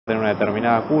tener una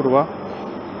determinada curva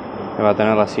que va a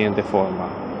tener la siguiente forma: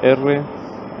 r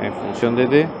en función de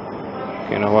t,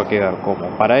 que nos va a quedar como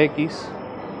para x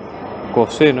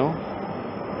coseno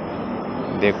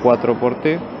de 4 por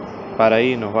t, para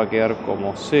y nos va a quedar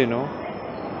como seno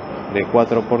de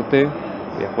 4 por t,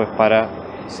 y después para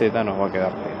z nos va a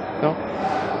quedar t, ¿no?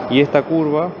 Y esta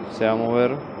curva se va a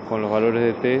mover con los valores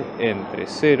de t entre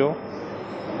 0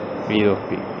 y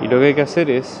 2pi. Y lo que hay que hacer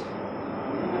es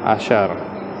hallar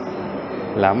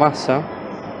la masa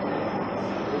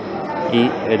y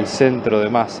el centro de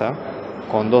masa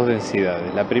con dos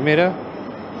densidades. La primera,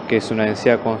 que es una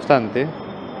densidad constante,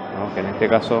 ¿no?, que en este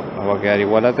caso nos va a quedar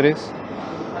igual a 3,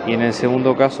 y en el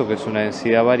segundo caso, que es una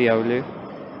densidad variable,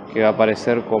 que va a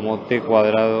aparecer como t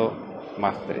cuadrado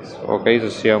más 3. Ok, eso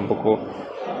sería un poco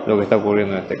lo que está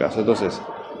ocurriendo en este caso. Entonces,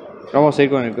 vamos a ir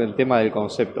con el tema del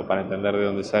concepto para entender de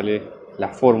dónde sale la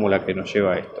fórmula que nos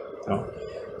lleva a esto, ¿no?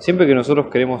 Siempre que nosotros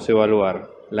queremos evaluar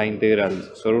la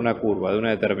integral sobre una curva de una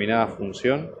determinada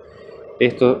función,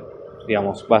 esto,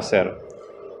 digamos, va a ser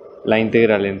la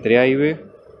integral entre a y b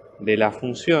de la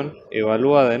función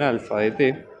evaluada en alfa de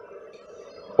t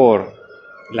por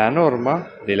la norma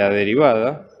de la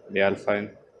derivada de alfa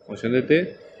en función de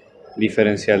t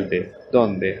diferencial t,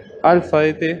 donde alfa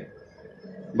de t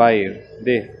va a ir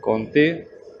d con t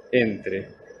entre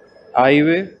a y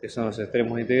b, que son los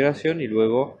extremos de integración, y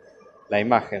luego la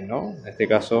imagen, ¿no?, en este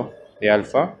caso de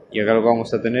alfa. Y acá lo que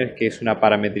vamos a tener es que es una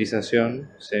parametrización,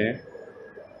 ¿sí?,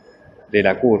 de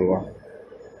la curva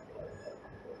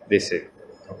de c,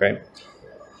 ¿ok?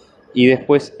 Y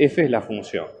después f es la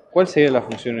función. ¿Cuál sería la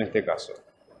función en este caso?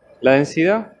 La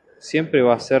densidad siempre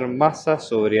va a ser masa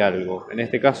sobre algo. En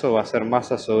este caso va a ser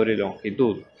masa sobre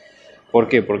longitud. ¿Por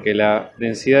qué? Porque la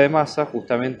densidad de masa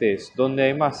justamente es dónde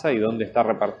hay masa y dónde está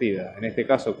repartida. En este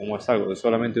caso, como es algo de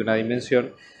solamente una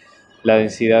dimensión, la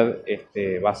densidad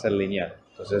va a ser lineal.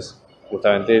 Entonces,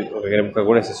 justamente lo que queremos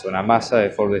calcular es eso, una masa de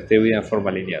forma distribuida en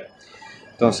forma lineal.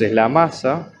 Entonces, la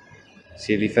masa,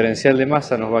 si el diferencial de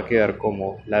masa nos va a quedar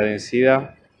como la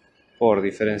densidad por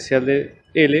diferencial de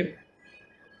L,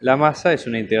 la masa es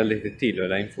una integral de este estilo.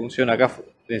 La función acá,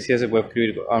 densidad se puede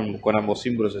escribir con ambos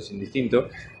símbolos, es indistinto.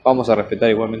 Vamos a respetar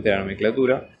igualmente la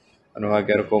nomenclatura. Nos va a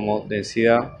quedar como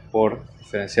densidad por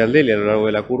diferencial de L a lo largo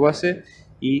de la curva C,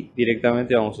 y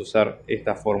directamente vamos a usar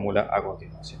esta fórmula a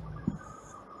continuación.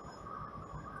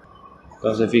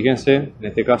 Entonces fíjense, en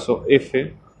este caso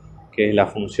f, que es la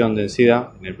función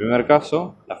densidad, en el primer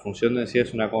caso, la función densidad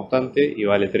es una constante y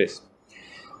vale 3.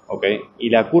 ¿Ok? Y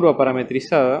la curva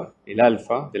parametrizada, el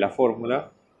alfa de la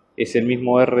fórmula, es el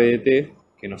mismo r de t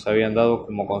que nos habían dado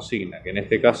como consigna, que en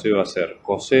este caso iba a ser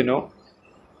coseno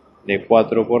de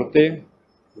 4 por t,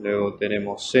 luego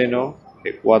tenemos seno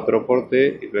de 4 por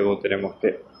t y luego tenemos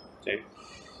t, ¿sí?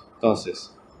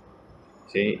 Entonces,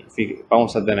 ¿sí?,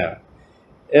 vamos a tener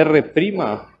r'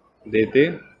 de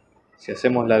t. Si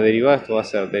hacemos la derivada, esto va a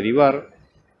ser derivar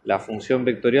la función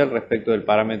vectorial respecto del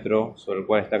parámetro sobre el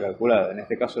cual está calculada. En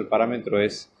este caso el parámetro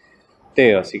es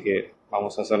t, así que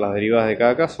vamos a hacer las derivadas de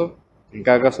cada caso. En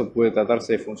cada caso puede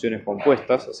tratarse de funciones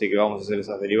compuestas, así que vamos a hacer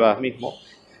esas derivadas mismo.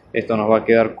 Esto nos va a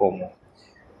quedar como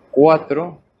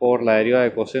 4 por la derivada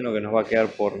de coseno, que nos va a quedar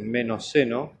por menos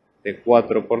seno de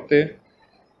 4 por t.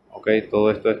 Ok, todo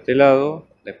esto de este lado.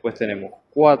 Después tenemos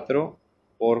 4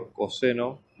 por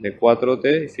coseno de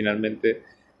 4t y finalmente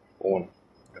 1.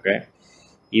 ¿Ok?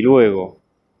 Y luego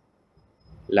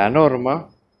la norma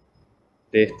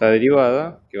de esta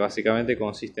derivada, que básicamente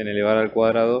consiste en elevar al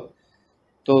cuadrado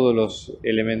todos los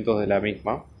elementos de la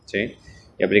misma, ¿sí?,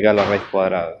 y aplicar la raíz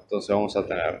cuadrada. Entonces vamos a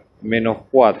tener menos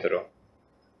 4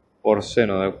 por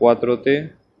seno de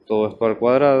 4t, todo esto al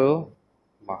cuadrado,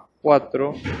 más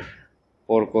 4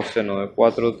 por coseno de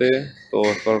 4t, todo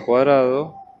esto al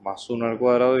cuadrado, más 1 al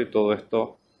cuadrado y todo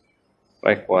esto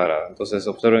raíz cuadrada. Entonces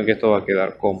observen que esto va a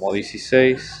quedar como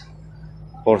 16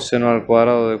 por seno al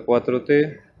cuadrado de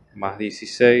 4t más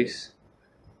 16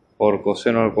 por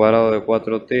coseno al cuadrado de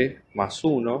 4t más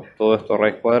 1, todo esto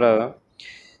raíz cuadrada.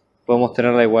 Podemos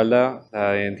tener la igualdad,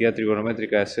 la identidad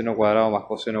trigonométrica de seno cuadrado más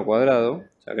coseno cuadrado,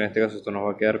 ya que en este caso esto nos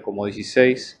va a quedar como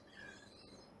 16.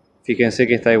 Fíjense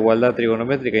que esta igualdad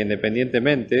trigonométrica,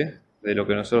 independientemente de lo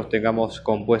que nosotros tengamos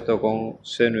compuesto con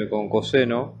seno y con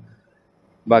coseno,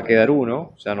 va a quedar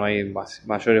 1, ya no hay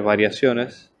mayores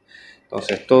variaciones.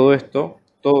 Entonces todo esto,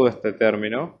 todo este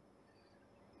término,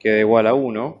 queda igual a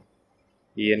 1,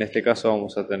 y en este caso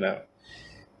vamos a tener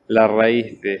la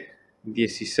raíz de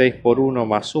 16 por 1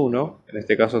 más 1, en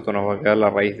este caso esto nos va a quedar la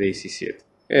raíz de 17.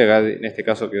 En este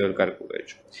caso quedó el cálculo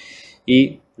hecho.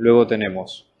 Y luego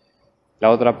tenemos la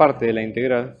otra parte de la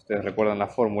integral. Ustedes recuerdan la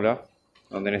fórmula,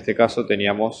 donde en este caso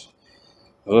teníamos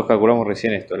Nosotros calculamos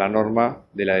recién esto, la norma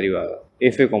de la derivada,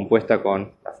 f compuesta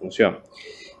con la función.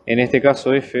 En este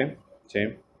caso f, ¿sí?,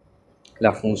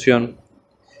 la función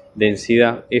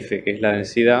densidad f, que es la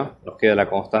densidad, nos queda la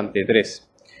constante 3.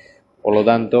 Por lo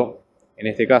tanto, en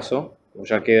este caso, como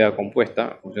ya queda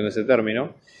compuesta en función de ese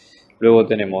término, luego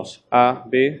tenemos a,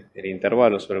 b, el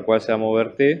intervalo sobre el cual se va a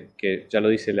mover t, que ya lo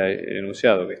dice el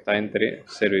enunciado, que está entre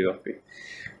 0 y 2pi.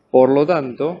 Por lo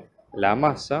tanto, la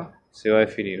masa se va a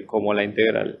definir como la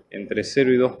integral entre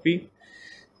 0 y 2pi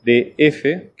de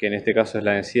f, que en este caso es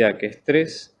la densidad, que es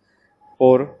 3,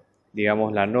 por,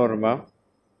 digamos, la norma,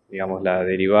 digamos, la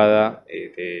derivada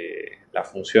de la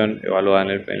función evaluada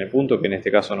en el punto, que en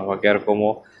este caso nos va a quedar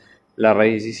como la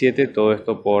raíz 17, todo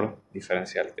esto por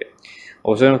diferencial t.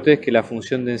 Observen ustedes que la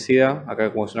función densidad,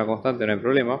 acá como es una constante no hay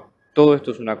problema, todo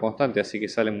esto es una constante, así que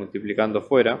sale multiplicando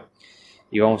fuera,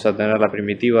 y vamos a tener la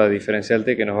primitiva de diferencial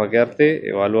t, que nos va a quedar t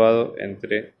evaluado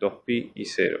entre 2pi y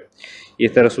 0. Y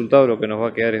este resultado lo que nos va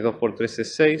a quedar es 2 por 3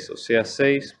 es 6, o sea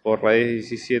 6 por raíz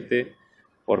 17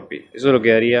 por pi. Eso lo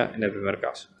quedaría en el primer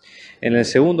caso. En el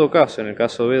segundo caso, en el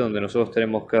caso b, donde nosotros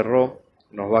tenemos que ρ,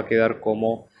 nos va a quedar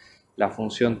como la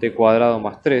función t cuadrado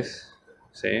más 3,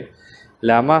 ¿sí?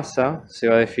 La masa se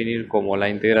va a definir como la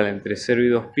integral entre 0 y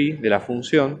 2pi de la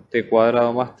función t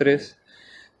cuadrado más 3,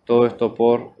 todo esto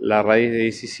por la raíz de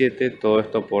 17, todo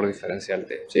esto por diferencial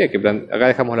t. ¿Sí? Acá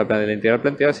dejamos la integral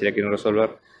planteada, si la quieren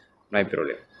resolver no hay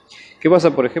problema. ¿Qué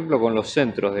pasa, por ejemplo, con los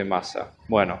centros de masa?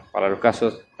 Bueno, para los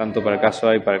casos, tanto para el caso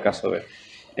A y para el caso B.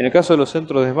 En el caso de los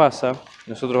centros de masa,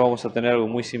 nosotros vamos a tener algo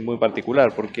muy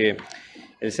particular, porque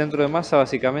el centro de masa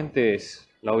básicamente es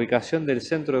la ubicación del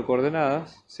centro de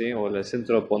coordenadas, ¿sí?, o el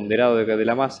centro ponderado de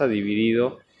la masa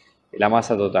dividido la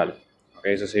masa total.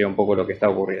 ¿Okay? Eso sería un poco lo que está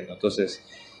ocurriendo. Entonces,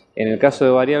 en el caso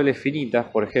de variables finitas,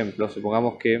 por ejemplo,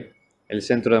 supongamos que el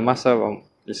centro de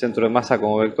masa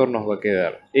como vector nos va a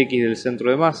quedar x del centro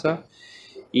de masa,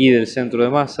 y del centro de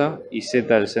masa y z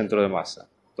del centro de masa.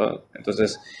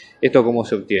 Entonces, ¿esto cómo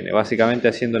se obtiene? Básicamente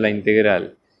haciendo la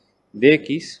integral de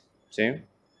x, ¿sí?,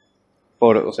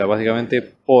 o sea, básicamente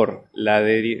por la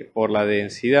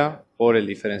densidad por el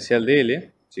diferencial de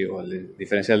L, ¿sí?, o el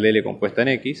diferencial de L compuesta en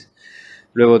x.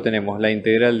 Luego tenemos la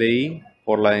integral de y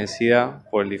por la densidad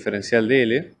por el diferencial de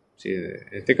L, ¿sí?, en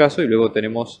este caso, y luego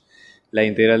tenemos la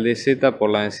integral de z por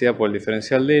la densidad por el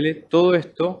diferencial de L. Todo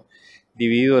esto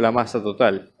dividido la masa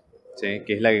total, ¿sí?,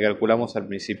 que es la que calculamos al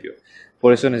principio.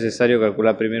 Por eso es necesario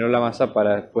calcular primero la masa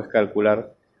para después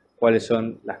calcular cuáles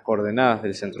son las coordenadas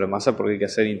del centro de masa, porque hay que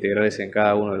hacer integrales en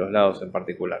cada uno de los lados en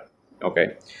particular. Ok,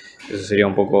 eso sería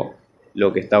un poco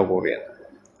lo que está ocurriendo.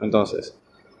 Entonces,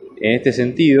 en este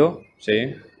sentido,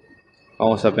 ¿sí?,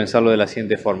 vamos a pensarlo de la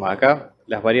siguiente forma. Acá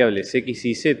las variables x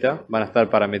y z van a estar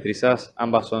parametrizadas,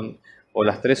 ambas son, o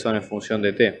las tres son en función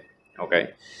de t. Ok,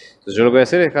 entonces yo lo que voy a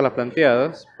hacer es dejarlas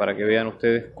planteadas para que vean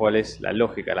ustedes cuál es la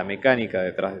lógica, la mecánica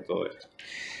detrás de todo esto.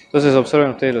 Entonces observen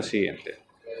ustedes lo siguiente.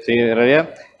 ¿Sí? En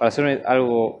realidad, para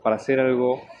hacer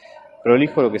algo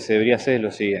prolijo, lo que se debería hacer es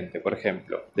lo siguiente. Por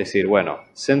ejemplo, decir, bueno,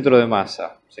 centro de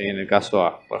masa, ¿sí?, en el caso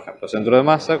A, por ejemplo, centro de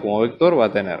masa como vector va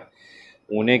a tener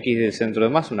un x del centro de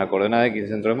masa, una coordenada x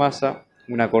del centro de masa,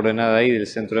 una coordenada y del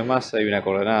centro de masa y una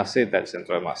coordenada z del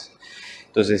centro de masa.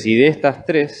 Entonces, si de estas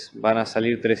tres van a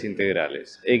salir tres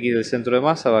integrales, x del centro de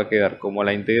masa va a quedar como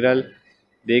la integral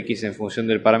de x en función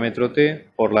del parámetro t,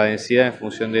 por la densidad en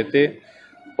función de t,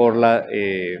 por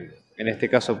en este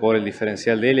caso por el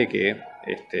diferencial de L, que es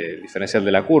el diferencial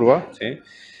de la curva, ¿sí?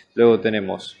 Luego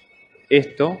tenemos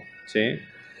esto, ¿sí?,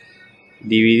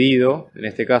 dividido, en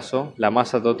este caso, la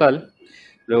masa total.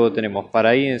 Luego tenemos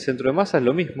para y en centro de masa es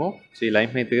lo mismo, ¿sí?, la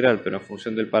misma integral, pero en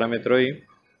función del parámetro y.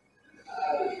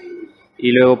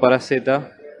 Y luego para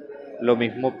z, lo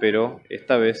mismo, pero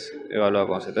esta vez evaluado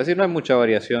con z. Es decir, no hay mucha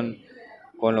variación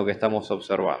con lo que estamos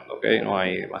observando, ¿ok? No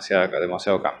hay demasiado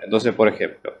cambio. Entonces, por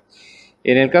ejemplo,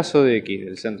 en el caso de x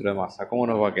del centro de masa, ¿cómo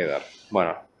nos va a quedar?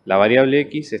 Bueno, la variable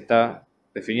x está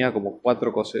definida como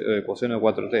 4 coseno de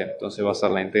 4t. Entonces va a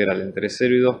ser la integral entre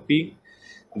 0 y 2pi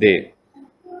de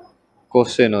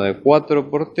coseno de 4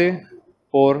 por t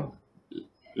por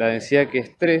la densidad, que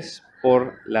es 3,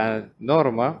 por la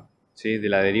norma, ¿sí?, de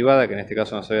la derivada, que en este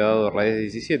caso nos había dado raíz de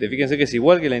 17. Fíjense que es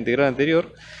igual que la integral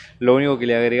anterior, lo único que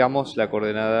le agregamos la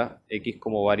coordenada x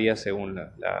como varía según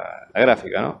la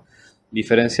gráfica, ¿no?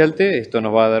 Diferencial t, esto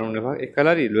nos va a dar un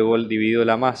escalar, y luego el dividido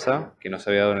la masa, que nos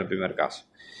había dado en el primer caso.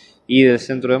 Y del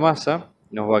centro de masa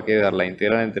nos va a quedar la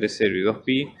integral entre 0 y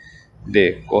 2pi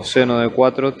de coseno de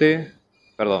 4t,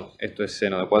 perdón, esto es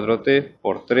seno de 4t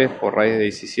por 3 por raíz de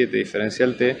 17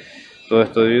 diferencial t, todo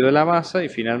esto dividido la masa, y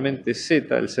finalmente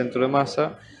z, el centro de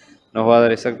masa, nos va a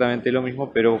dar exactamente lo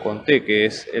mismo, pero con t, que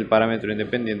es el parámetro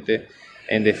independiente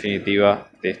en definitiva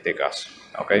de este caso.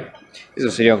 ¿Ok? Eso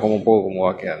sería como un poco como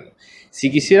va quedando. Si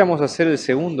quisiéramos hacer el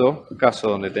segundo caso,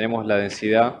 donde tenemos la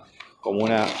densidad como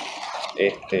una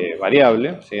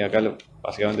variable, ¿sí? Acá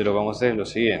básicamente lo que vamos a hacer es lo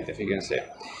siguiente, fíjense.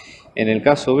 En el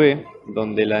caso B,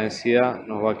 donde la densidad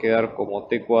nos va a quedar como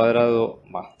t cuadrado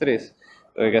más 3,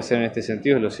 lo que hay que hacer en este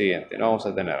sentido es lo siguiente. Nos vamos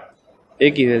a tener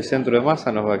x del centro de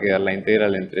masa, nos va a quedar la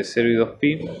integral entre 0 y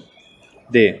 2pi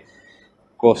de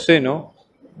coseno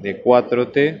de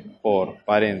 4t por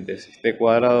paréntesis t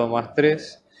cuadrado más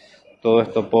 3, todo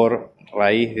esto por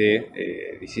raíz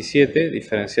de 17,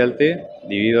 diferencial t,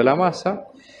 dividido la masa,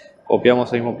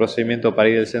 copiamos el mismo procedimiento para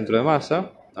ir del centro de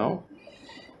masa, ¿no?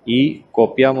 Y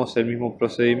copiamos el mismo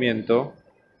procedimiento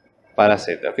para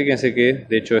z. Fíjense que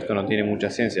de hecho esto no tiene mucha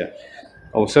ciencia.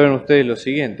 Observen ustedes lo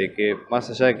siguiente, que más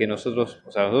allá de que nosotros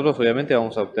obviamente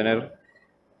vamos a obtener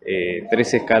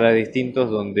 3 escalares distintos,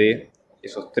 donde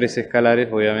esos 3 escalares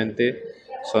obviamente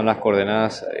son las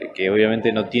coordenadas que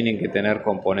obviamente no tienen que tener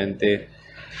componente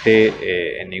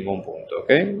t en ningún punto.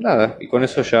 ¿Ok? Nada, y con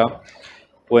eso ya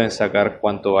pueden sacar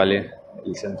cuánto vale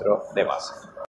el centro de masa.